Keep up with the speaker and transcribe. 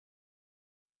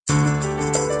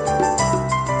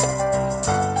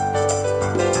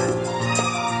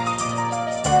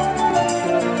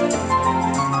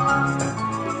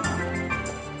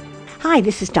Hi,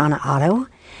 this is Donna Otto,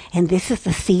 and this is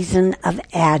the season of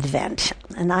Advent.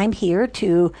 And I'm here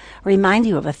to remind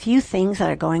you of a few things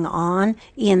that are going on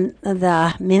in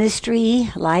the ministry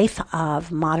life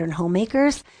of modern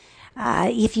homemakers.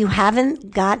 If you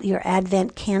haven't got your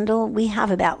Advent candle, we have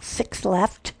about 6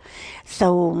 left,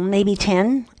 so maybe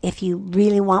 10. If you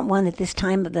really want one at this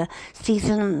time of the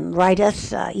season, write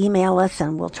us, email us,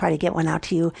 and we'll try to get one out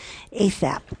to you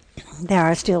ASAP. There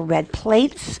are still red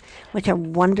plates, which are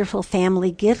wonderful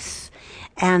family gifts.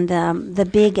 And the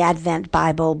big Advent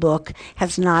Bible book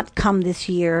has not come this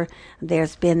year.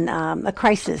 There's been a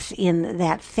crisis in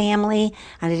that family,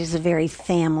 and it is a very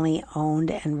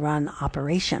family-owned and run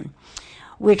operation.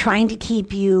 We're trying to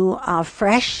keep you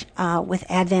fresh with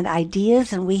Advent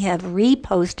ideas, and we have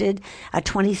reposted a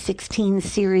 2016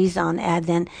 series on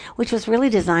Advent, which was really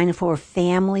designed for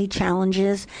family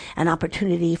challenges, an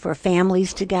opportunity for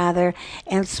families to gather,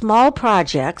 and small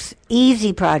projects,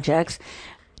 easy projects,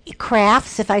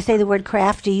 crafts. If I say the word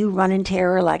craft, do you run in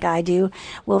terror like I do?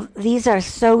 Well, these are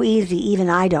so easy, even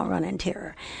I don't run in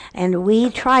terror. And we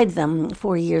tried them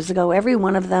 4 years ago, every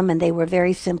one of them, and they were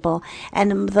very simple.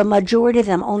 And the majority of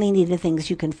them only needed things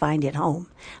you can find at home,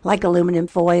 like aluminum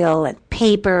foil and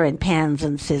paper and pens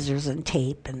and scissors and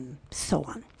tape and so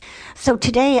on. So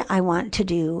today I want to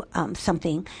do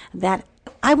something that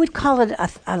I would call it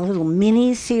a little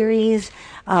mini series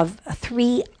of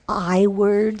 3 I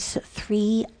words,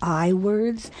 3 I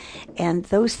words. And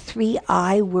those 3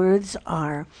 I words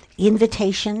are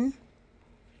invitation,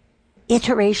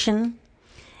 iteration,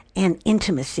 and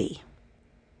intimacy.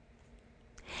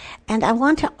 And I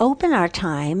want to open our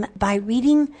time by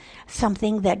reading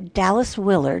something that Dallas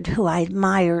Willard, who I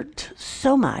admired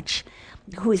so much,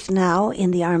 who is now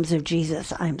in the arms of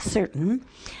Jesus, I'm certain,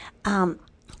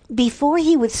 before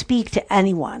he would speak to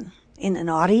anyone in an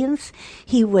audience,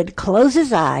 he would close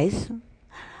his eyes,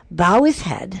 bow his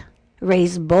head,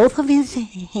 raise both of his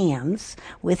hands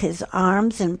with his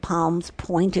arms and palms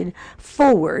pointed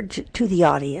forward to the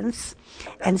audience,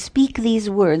 and speak these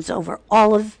words over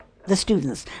all of the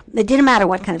students. It didn't matter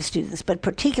what kind of students, but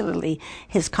particularly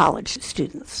his college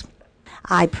students.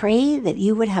 I pray that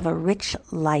you would have a rich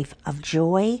life of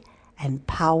joy and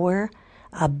power,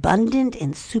 abundant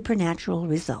in supernatural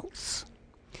results,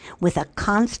 with a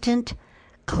constant,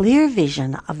 clear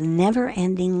vision of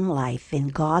never-ending life in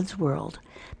God's world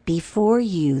before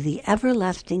you, the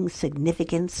everlasting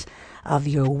significance of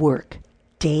your work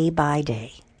day by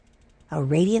day, a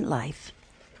radiant life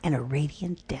and a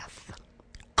radiant death.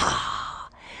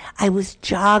 I was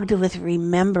jogged with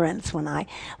remembrance when I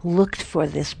looked for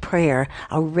this prayer,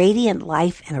 a radiant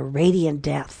life and a radiant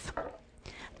death.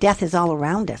 Death is all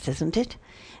around us, isn't it?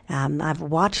 I've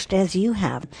watched, as you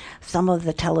have, some of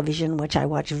the television, which I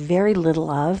watch very little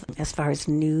of, as far as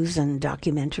news and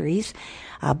documentaries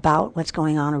about what's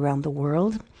going on around the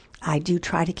world. I do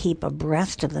try to keep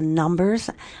abreast of the numbers,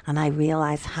 and I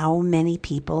realize how many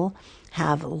people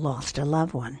have lost a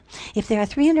loved one. If there are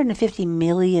 350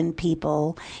 million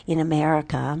people in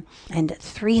America and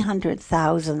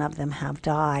 300,000 of them have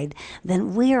died,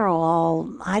 then we are all,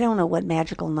 I don't know what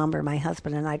magical number my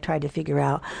husband and I tried to figure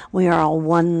out, we are all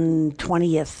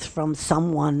 1/20th from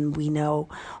someone we know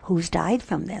who's died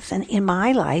from this. And in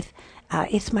my life,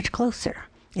 it's much closer.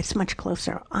 It's much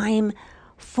closer. I'm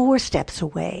 4 steps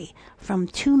away from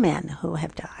 2 men who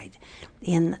have died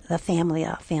in the family,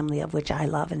 a family of which I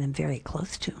love and am very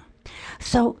close to.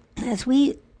 So as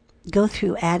we go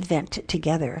through Advent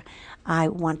together, I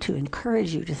want to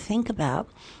encourage you to think about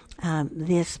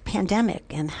this pandemic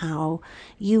and how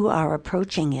you are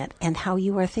approaching it and how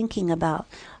you are thinking about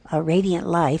a radiant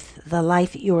life, the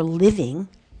life you're living.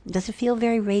 Does it feel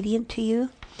very radiant to you?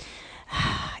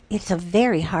 It's a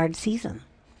very hard season.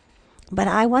 But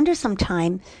I wonder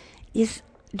sometimes,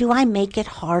 do I make it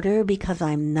harder because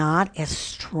I'm not as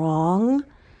strong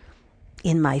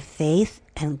in my faith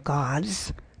and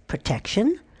God's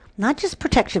protection? Not just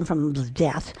protection from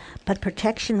death, but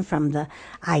protection from the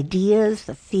ideas,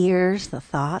 the fears, the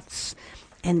thoughts,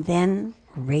 and then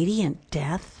radiant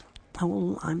death.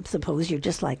 Oh, I suppose you're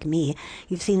just like me.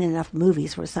 You've seen enough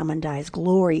movies where someone dies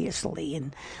gloriously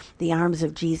in the arms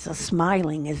of Jesus,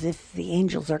 smiling as if the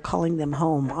angels are calling them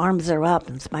home. Arms are up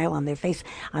and smile on their face.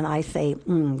 And I say,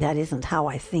 that isn't how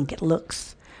I think it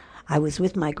looks. I was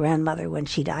with my grandmother when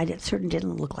she died. It certainly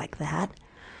didn't look like that.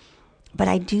 But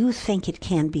I do think it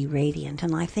can be radiant.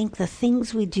 And I think the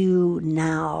things we do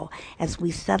now as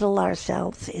we settle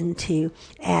ourselves into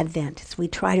Advent, as we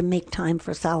try to make time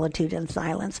for solitude and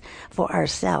silence for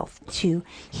ourselves, to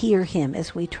hear Him,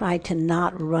 as we try to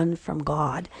not run from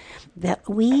God, that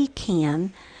we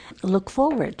can look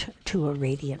forward to a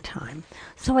radiant time.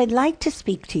 So I'd like to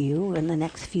speak to you in the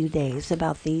next few days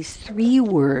about these 3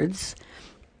 words: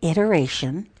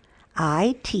 iteration,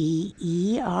 iteration,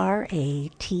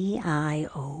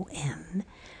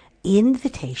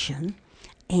 invitation,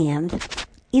 and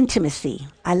intimacy.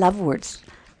 I love words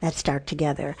that start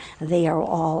together. They are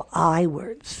all I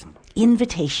words.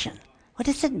 Invitation. What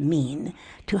does it mean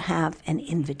to have an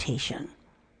invitation?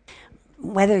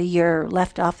 Whether you're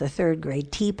left off the 3rd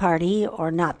grade tea party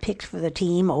or not picked for the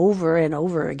team over and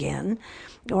over again,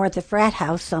 or at the frat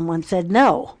house someone said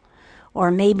no,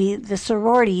 or maybe the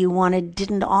sorority you wanted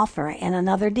didn't offer and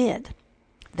another did.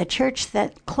 The church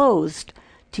that closed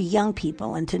to young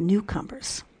people and to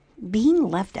newcomers. Being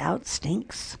left out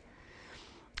stinks.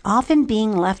 Often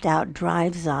being left out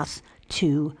drives us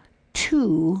to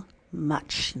too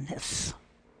muchness.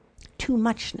 Too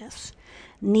muchness.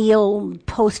 Neil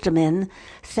Postman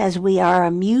says we are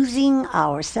amusing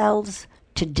ourselves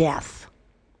to death.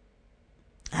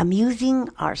 Amusing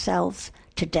ourselves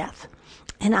to death.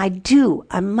 And I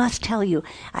must tell you,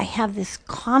 I have this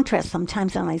contrast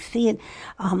sometimes when I see it,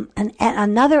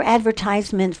 another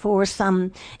advertisement for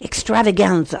some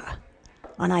extravaganza.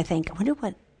 And I think, I wonder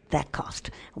what that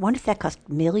cost. I wonder if that cost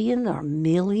millions or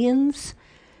millions.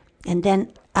 And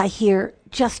then I hear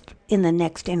just in the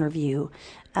next interview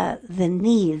the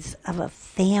needs of a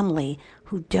family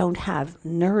who don't have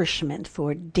nourishment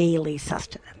for daily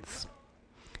sustenance.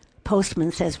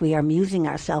 Postman says we are amusing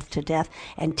ourselves to death,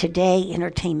 and today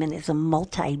entertainment is a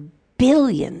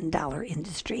multi-billion-dollar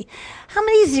industry. How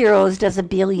many zeros does a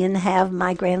billion have?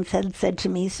 My grandson said to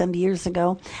me some years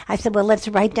ago. I said, well, let's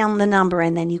write down the number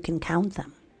and then you can count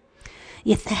them.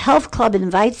 If the health club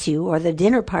invites you, or the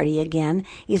dinner party again,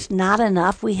 is not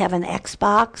enough, we have an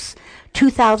Xbox,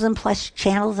 2,000 plus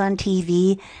channels on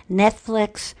TV,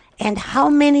 Netflix, and how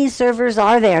many servers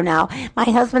are there now? My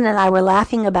husband and I were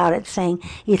laughing about it, saying,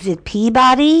 is it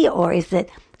Peabody or is it,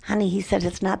 honey, he said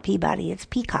it's not Peabody, it's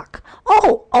Peacock.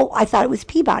 Oh, I thought it was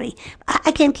Peabody.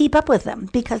 I can't keep up with them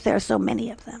because there are so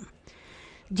many of them.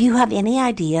 Do you have any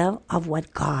idea of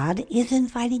what God is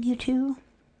inviting you to?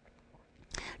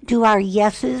 Do our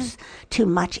yeses to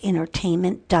much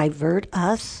entertainment divert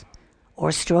us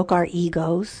or stroke our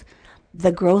egos?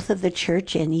 The growth of the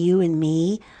church and you and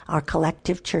me, our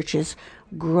collective churches,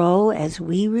 grow as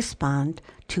we respond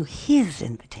to His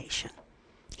invitation.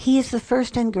 He is the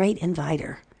first and great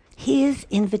inviter. His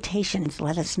invitations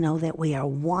let us know that we are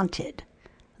wanted,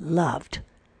 loved,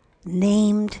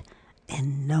 named,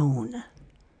 and known.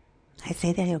 I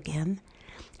say that again.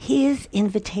 His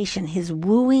invitation, His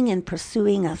wooing and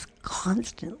pursuing us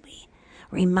constantly,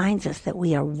 reminds us that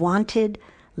we are wanted,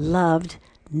 loved,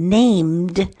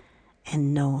 named,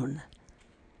 and known.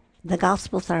 The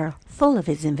Gospels are full of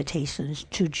His invitations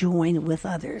to join with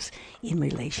others in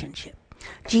relationship.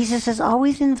 Jesus is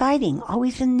always inviting,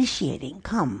 always initiating.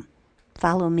 Come,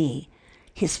 follow me.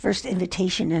 His first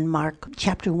invitation in Mark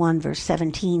chapter 1, verse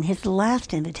 17. His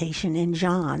last invitation in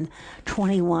John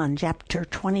 21, chapter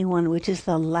 21, which is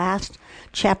the last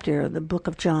chapter of the book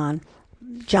of John.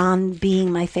 John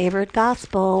being my favorite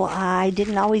gospel. I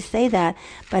didn't always say that,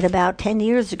 but about 10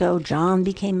 years ago, John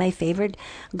became my favorite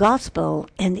gospel.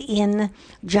 And in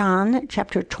John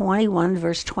chapter 21,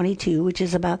 verse 22, which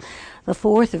is about the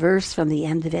 4th verse from the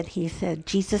end of it, he said,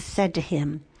 Jesus said to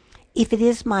him, if it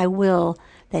is my will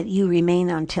that you remain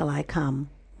until I come,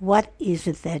 what is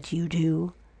it that you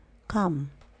do?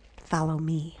 Come, follow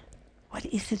me. What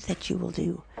is it that you will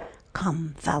do?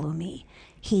 Come, follow me.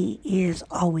 He is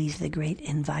always the great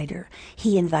inviter.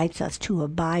 He invites us to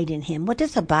abide in Him. What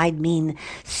does abide mean?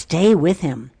 Stay with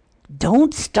Him.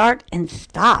 Don't start and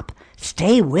stop.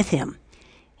 Stay with Him.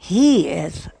 He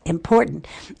is important.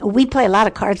 We play a lot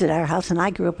of cards at our house, and I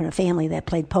grew up in a family that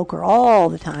played poker all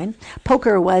the time.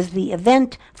 Poker was the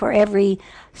event for every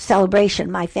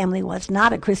celebration. My family was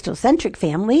not a Christocentric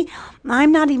family.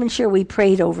 I'm not even sure we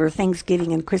prayed over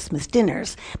Thanksgiving and Christmas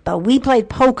dinners, but we played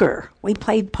poker. We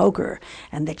played poker,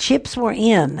 and the chips were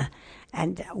in.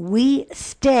 And we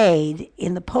stayed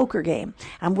in the poker game.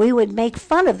 And we would make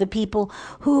fun of the people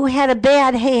who had a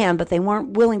bad hand, but they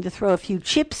weren't willing to throw a few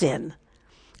chips in.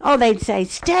 Oh, they'd say,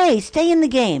 stay in the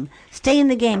game. Stay in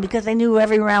the game, because they knew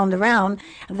every round around,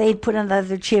 they'd put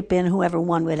another chip in. Whoever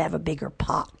won would have a bigger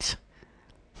pot.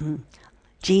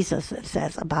 Jesus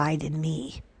says, abide in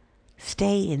me.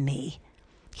 Stay in me.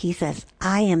 He says,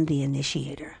 I am the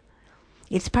initiator.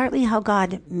 It's partly how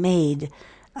God made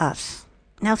us.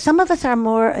 Now, some of us are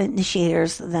more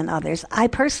initiators than others. I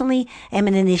personally am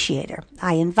an initiator.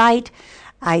 I invite,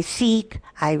 I seek,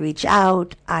 I reach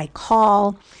out, I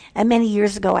call. And many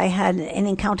years ago, I had an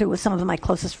encounter with some of my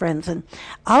closest friends. And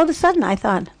all of a sudden, I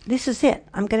thought, this is it.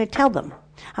 I'm going to tell them.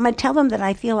 I'm going to tell them that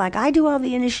I feel like I do all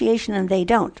the initiation and they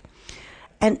don't.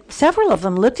 And several of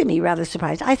them looked at me rather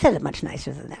surprised. I said it much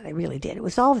nicer than that. I really did. It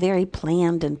was all very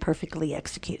planned and perfectly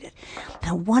executed.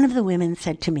 Now, one of the women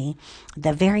said to me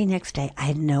the very next day, I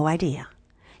had no idea.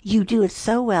 You do it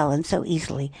so well and so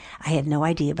easily. I had no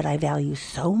idea, but I value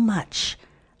so much.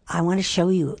 I want to show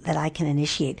you that I can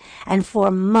initiate. And for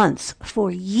months,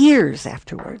 for years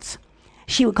afterwards,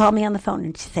 she would call me on the phone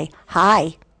and she'd say,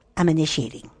 hi, I'm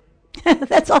initiating.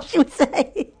 That's all she would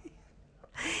say.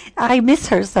 I miss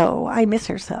her so. I miss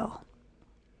her so.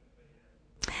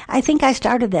 I think I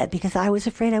started that because I was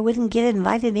afraid I wouldn't get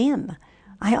invited in.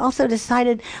 I also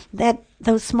decided that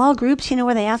those small groups,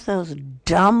 where they ask those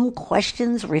dumb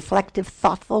questions, reflective,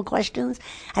 thoughtful questions,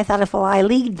 I thought if I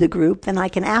lead the group, then I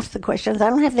can ask the questions.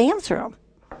 I don't have to answer them.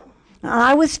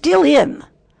 I was still in.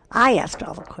 I asked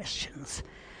all the questions.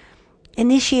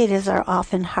 Initiators are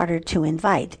often harder to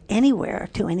invite anywhere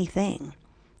to anything.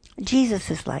 Jesus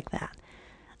is like that.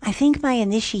 I think my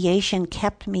initiation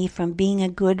kept me from being a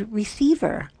good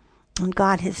receiver. And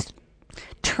God is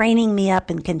training me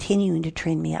up and continuing to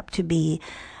train me up to be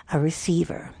a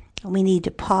receiver. We need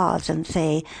to pause and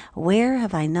say, where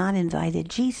have I not invited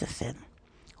Jesus in?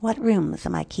 What rooms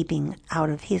am I keeping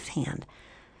out of his hand?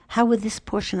 How would this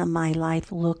portion of my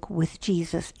life look with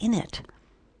Jesus in it?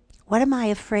 What am I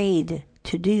afraid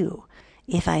to do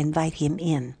if I invite him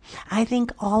in? I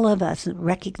think all of us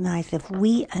recognize if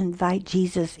we invite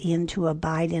Jesus in to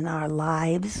abide in our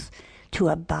lives,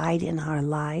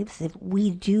 if we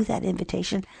do that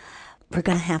invitation, we're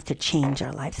going to have to change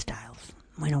our lifestyles.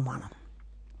 We don't want them.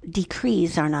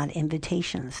 Decrees are not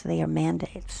invitations, they are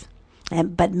mandates.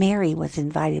 But Mary was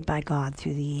invited by God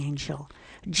through the angel.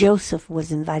 Joseph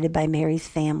was invited by Mary's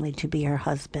family to be her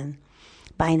husband,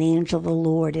 by an angel of the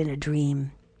Lord in a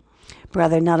dream.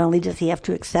 Brother, not only does he have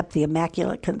to accept the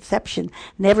Immaculate Conception,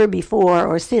 never before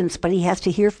or since, but he has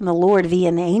to hear from the Lord via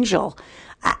an angel.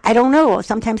 I don't know.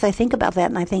 Sometimes I think about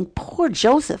that and I think, poor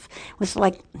Joseph was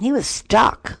like, he was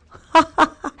stuck.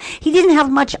 He didn't have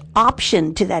much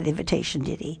option to that invitation,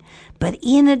 did he? But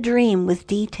in a dream with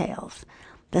details.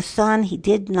 The son, he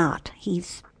did not.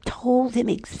 He's told him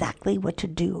exactly what to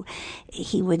do.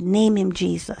 He would name him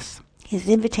Jesus. His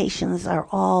invitations are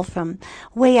all from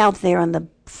way out there on the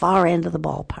far end of the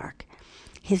ballpark.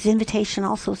 His invitation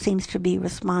also seems to be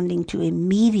responding to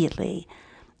immediately.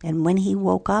 And when he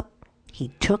woke up, he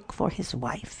took for his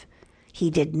wife. He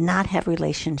did not have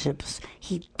relationships.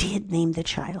 He did name the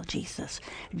child Jesus.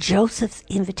 Joseph's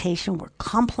invitation were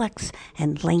complex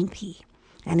and lengthy,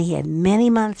 and he had many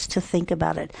months to think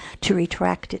about it, to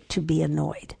retract it, to be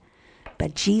annoyed.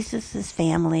 But Jesus'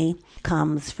 family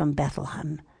comes from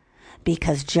Bethlehem,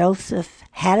 because Joseph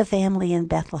had a family in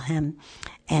Bethlehem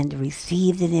and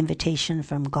received an invitation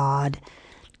from God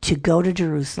to go to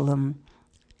Jerusalem,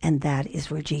 and that is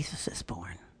where Jesus is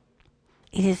born.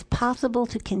 It is possible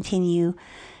to continue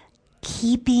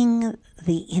keeping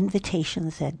the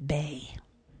invitations at bay.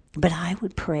 But I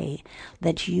would pray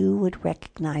that you would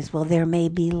recognize, well, there may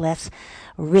be less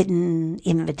written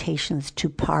invitations to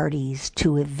parties,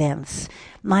 to events.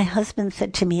 My husband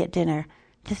said to me at dinner,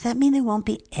 does that mean there won't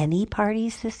be any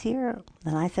parties this year?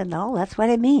 And I said, no, that's what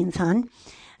it means, hon.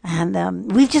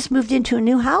 And we've just moved into a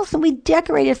new house and we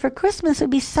decorated for Christmas. It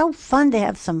would be so fun to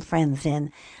have some friends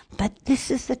in. But this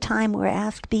is the time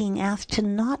we're being asked to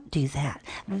not do that.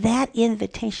 That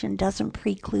invitation doesn't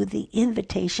preclude the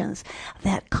invitations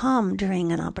that come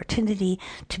during an opportunity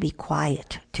to be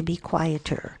quiet, to be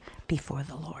quieter before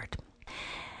the Lord.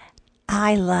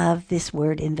 I love this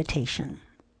word invitation.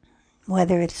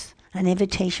 Whether it's an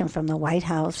invitation from the White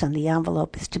House and the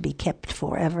envelope is to be kept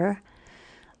forever,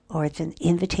 or it's an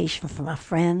invitation from a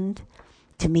friend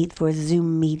to meet for a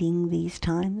Zoom meeting these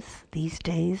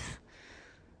days,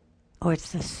 or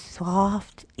it's the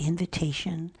soft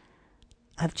invitation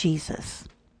of Jesus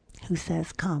who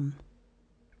says, come,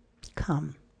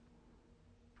 come,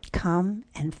 come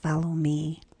and follow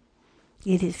me.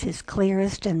 It is his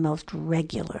clearest and most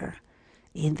regular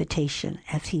invitation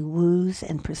as he woos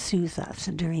and pursues us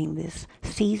during this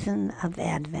season of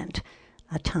Advent,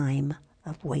 a time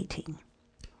of waiting.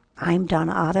 I'm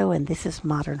Donna Otto, and this is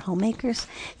Modern Homemakers.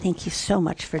 Thank you so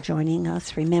much for joining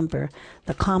us. Remember,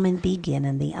 the common begin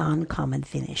and the uncommon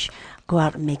finish. Go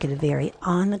out and make it a very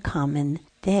uncommon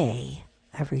day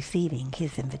of receiving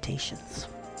his invitations.